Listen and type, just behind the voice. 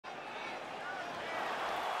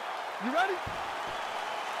You ready? You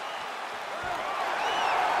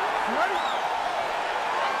ready?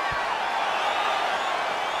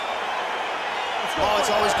 Oh, it's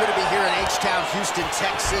always good to be here in H-Town, Houston,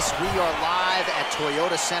 Texas. We are live at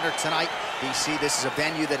Toyota Center tonight. BC, this is a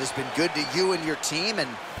venue that has been good to you and your team, and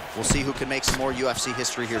we'll see who can make some more UFC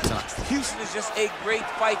history here tonight. Houston is just a great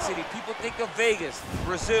fight city. People think of Vegas,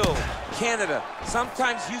 Brazil, Canada.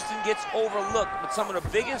 Sometimes Houston gets overlooked, but some of the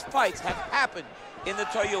biggest fights have happened in the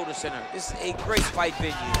Toyota Center. This is a great fight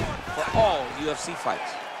venue for all UFC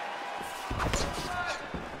fights.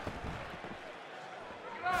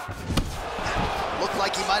 Looked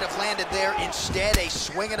like he might have landed there. Instead, a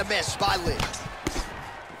swing and a miss by Lee.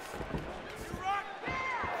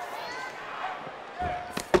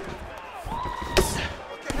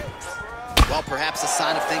 Well, perhaps a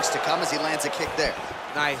sign of things to come as he lands a kick there.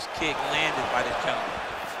 Nice kick landed by the gentleman.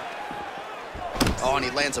 Oh, and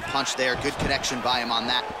he lands a punch there. Good connection by him on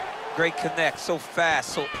that. Great connect, so fast,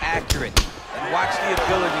 so accurate. And watch the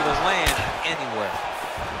ability to land anywhere.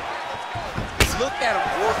 Look at him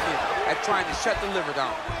working at trying to shut the liver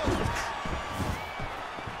down.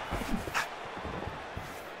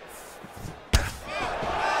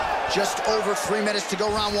 Just over 3 minutes to go,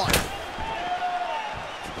 round one.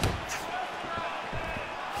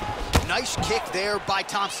 Nice kick there by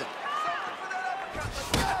Thompson.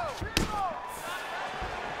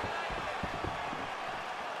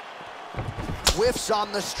 Whiffs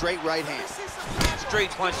on the straight right hand. Straight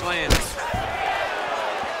punch lands.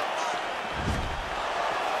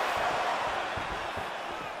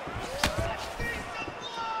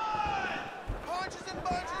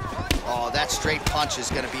 Oh, that straight punch is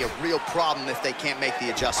going to be a real problem if they can't make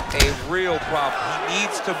the adjustment. A real problem. He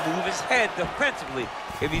needs to move his head defensively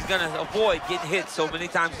if he's going to avoid getting hit so many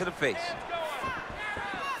times to the face.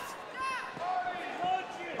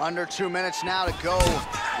 Under 2 minutes now to go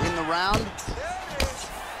in the round.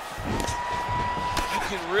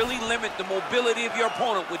 You can really limit the mobility of your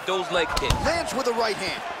opponent with those leg kicks. Lands with a right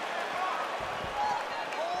hand.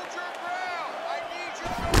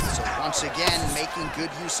 So once again, making good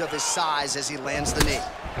use of his size as he lands the knee.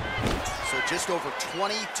 So just over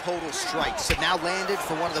 20 total strikes have now landed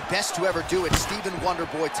for one of the best to ever do it, Stephen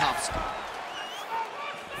Wonderboy Thompson.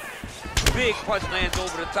 Big punch lands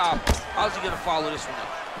over the top. How's he going to follow this one up?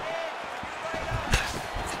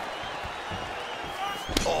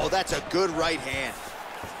 Oh, that's a good right hand.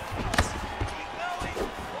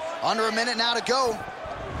 Under a minute now to go.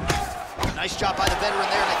 Nice job by the veteran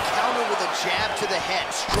there, and a counter with a jab to the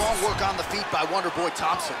head. Strong work on the feet by Wonderboy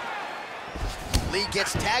Thompson. Lee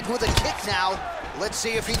gets tagged with a kick now. Let's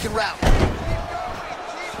see if he can rout.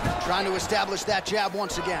 Trying to establish that jab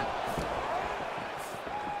once again.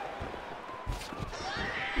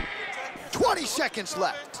 20 seconds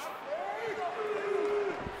left.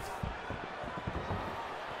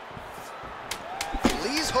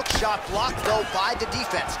 Lee's hook shot blocked, though, by the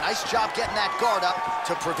defense. Nice job getting that guard up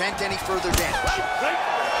to prevent any further damage.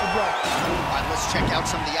 All right, let's check out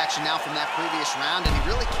some of the action now from that previous round, and he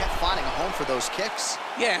really kept finding a home for those kicks.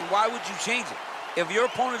 Yeah, and why would you change it? If your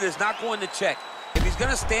opponent is not going to check, if he's going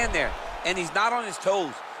to stand there and he's not on his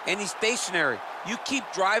toes and he's stationary, you keep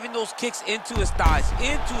driving those kicks into his thighs,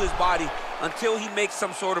 into his body, until he makes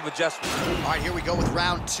some sort of adjustment. All right, here we go with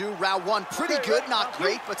round two. Round one, pretty good, not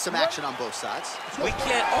great, but some action on both sides. We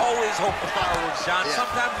can't always hope for fireworks, John. Yeah.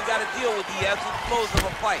 Sometimes you got to deal with the ebbs and flows of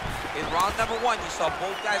a fight. In round number one, you saw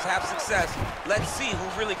both guys have success. Let's see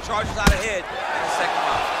who really charges out ahead in the second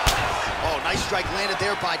round. Oh, nice strike landed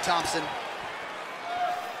there by Thompson.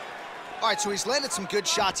 All right, so he's landed some good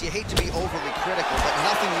shots. You hate to be overly critical, but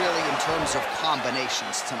nothing really in terms of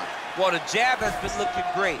combinations tonight. Well, the jab has been looking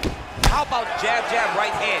great. How about jab, jab,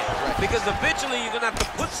 right hand? Right. Because eventually you're going to have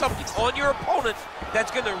to put something on your opponent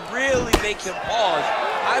that's going to really make him pause.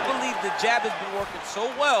 I believe the jab has been working so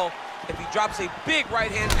well, if he drops a big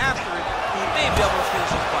right hand after it, he may be able to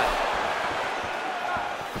finish his fight.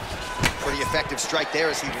 Pretty effective strike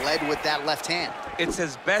there as he led with that left hand. It's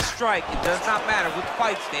his best strike. It does not matter which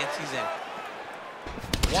fight stance he's in.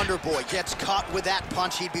 Wonderboy gets caught with that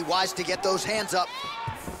punch. He'd be wise to get those hands up.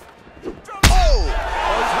 Oh! Oh,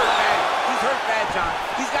 he's hurt bad. He's hurt bad, John.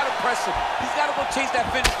 He's got to press him. He's got to go chase that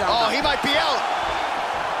finish down. Oh, he might be out.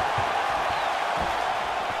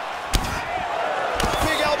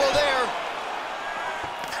 Big elbow there.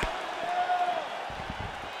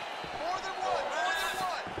 More than one.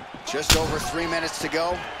 Just over 3 minutes to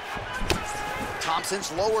go.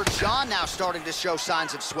 Thompson's lower jaw now starting to show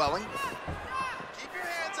signs of swelling. Keep your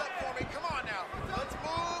hands up for me. Come on now. Let's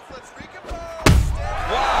move. Let's recompose.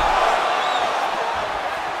 Wow.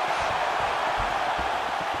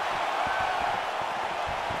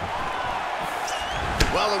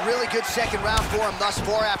 Well, a really good second round for him thus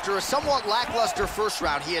far. After a somewhat lackluster first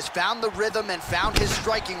round, he has found the rhythm and found his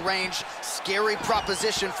striking range. Scary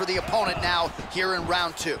proposition for the opponent now here in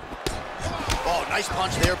round 2. Oh, nice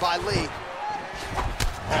punch there by Lee.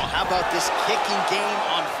 Oh, how about this kicking game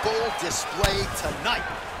on full display tonight?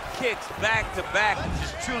 Kicks back to back,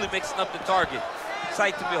 just truly mixing up the target.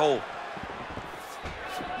 Sight to behold.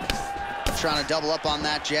 Trying to double up on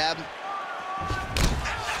that jab.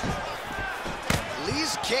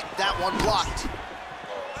 Lee's kick, that one blocked.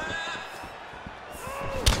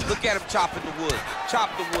 Look at him chopping the wood.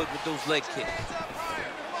 Chop the wood with those leg kicks.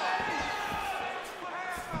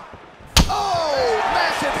 Oh,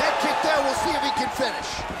 massive head kick there. We'll see if he can finish.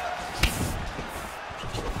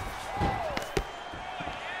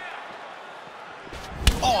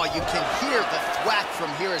 Oh, you can hear the thwack from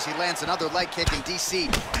here as he lands another leg kick in DC.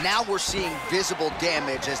 Now we're seeing visible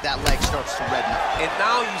damage as that leg starts to redden up. And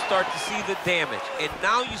now you start to see the damage. And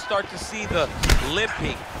now you start to see the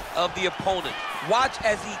limping of the opponent. Watch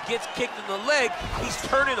as he gets kicked in the leg, he's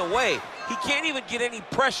turning away. He can't even get any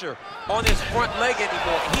pressure on his front leg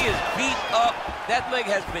anymore. He is beat up. That leg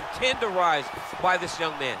has been tenderized by this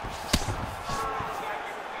young man.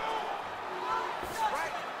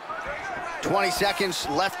 20 seconds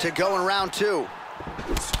left to go in round 2.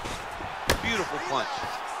 Beautiful punch.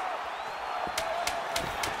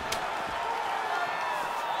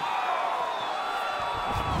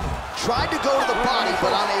 Tried to go to the body,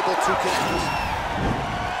 but unable to connect.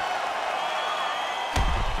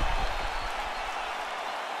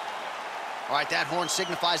 All right, that horn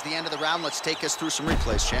signifies the end of the round. Let's take us through some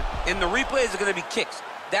replays, champ. And the replays are going to be kicks.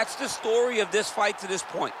 That's the story of this fight to this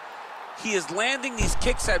point. He is landing these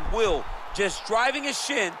kicks at will, just driving his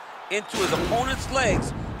shin into his opponent's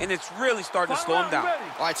legs, and it's really starting to slow him down.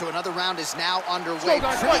 All right, so another round is now underway. Pretty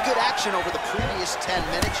good action over the previous 10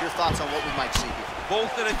 minutes. Your thoughts on what we might see here?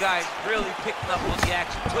 Both of the guys really picking up on the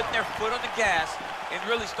action, putting their foot on the gas, and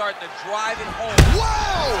really starting to drive it home.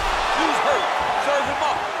 Whoa! Who's hurt? Serve him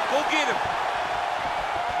up. Go get him.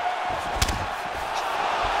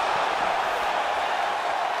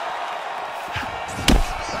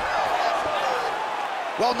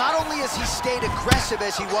 Well, not only has he stayed aggressive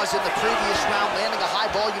as he was in the previous round, landing a high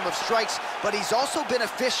volume of strikes, but he's also been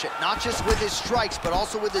efficient, not just with his strikes, but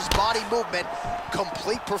also with his body movement.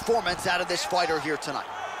 Complete performance out of this fighter here tonight.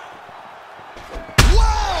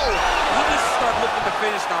 Whoa! He needs to start looking to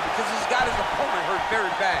finish now because he's got his opponent hurt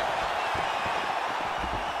very bad.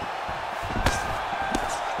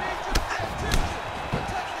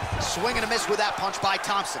 Swing and a miss with that punch by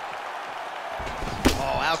Thompson.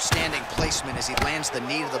 Oh, outstanding placement as he lands the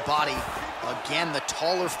knee to the body. Again, the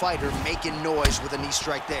taller fighter making noise with a knee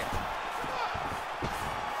strike there.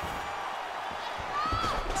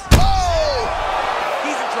 Oh!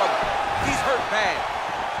 He's in trouble. He's hurt bad.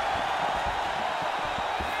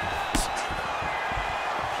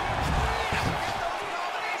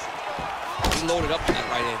 He loaded up with that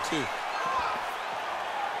right hand, too.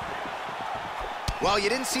 Well, you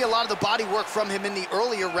didn't see a lot of the body work from him in the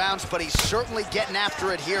earlier rounds, but he's certainly getting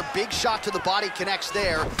after it here. Big shot to the body connects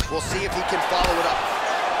there. We'll see if he can follow it up.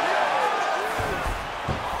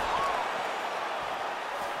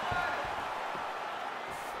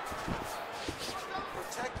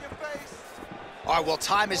 Protect your face. All right, well,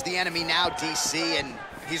 time is the enemy now, DC, and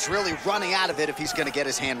he's really running out of it if he's going to get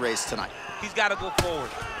his hand raised tonight. He's got to go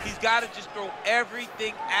forward. He's got to just throw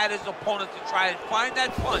everything at his opponent to try and find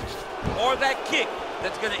that punch or that kick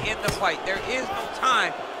that's going to end the fight. There is no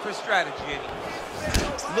time for strategy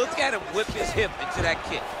anymore. Look at him whip his hip into that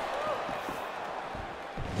kick.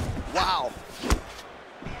 Wow.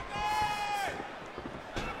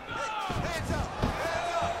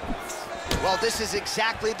 Well, this is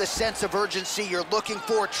exactly the sense of urgency you're looking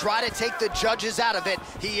for. Try to take the judges out of it.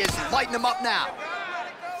 He is lighting them up now.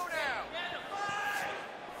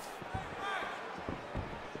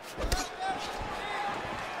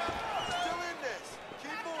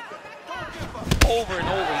 Over and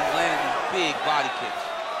over, he's landing these big body kicks.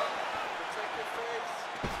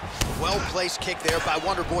 Well-placed kick there by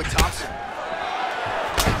Wonder Boy Thompson.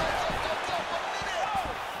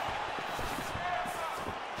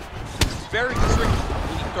 Very tricky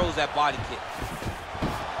when he throws that body kick.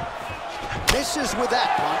 Misses with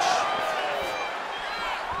that punch.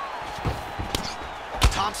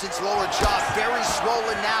 Thompson's lower jaw very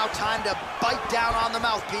swollen now. Time to bite down on the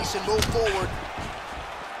mouthpiece and move forward.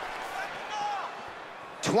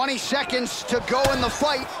 20 seconds to go in the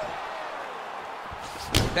fight.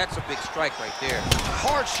 That's a big strike right there.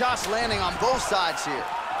 Hard shots landing on both sides here.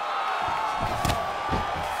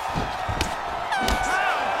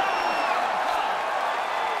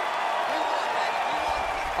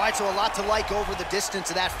 right, so a lot to like over the distance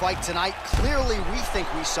of that fight tonight. Clearly, we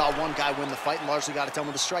think we saw one guy win the fight and largely got it done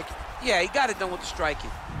with the striking. Yeah, he got it done with the striking.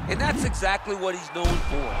 And that's exactly what he's known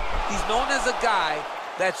for. He's known as a guy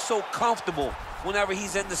that's so comfortable whenever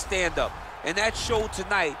he's in the stand-up. And that showed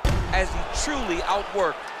tonight as he truly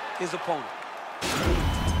outworked his opponent.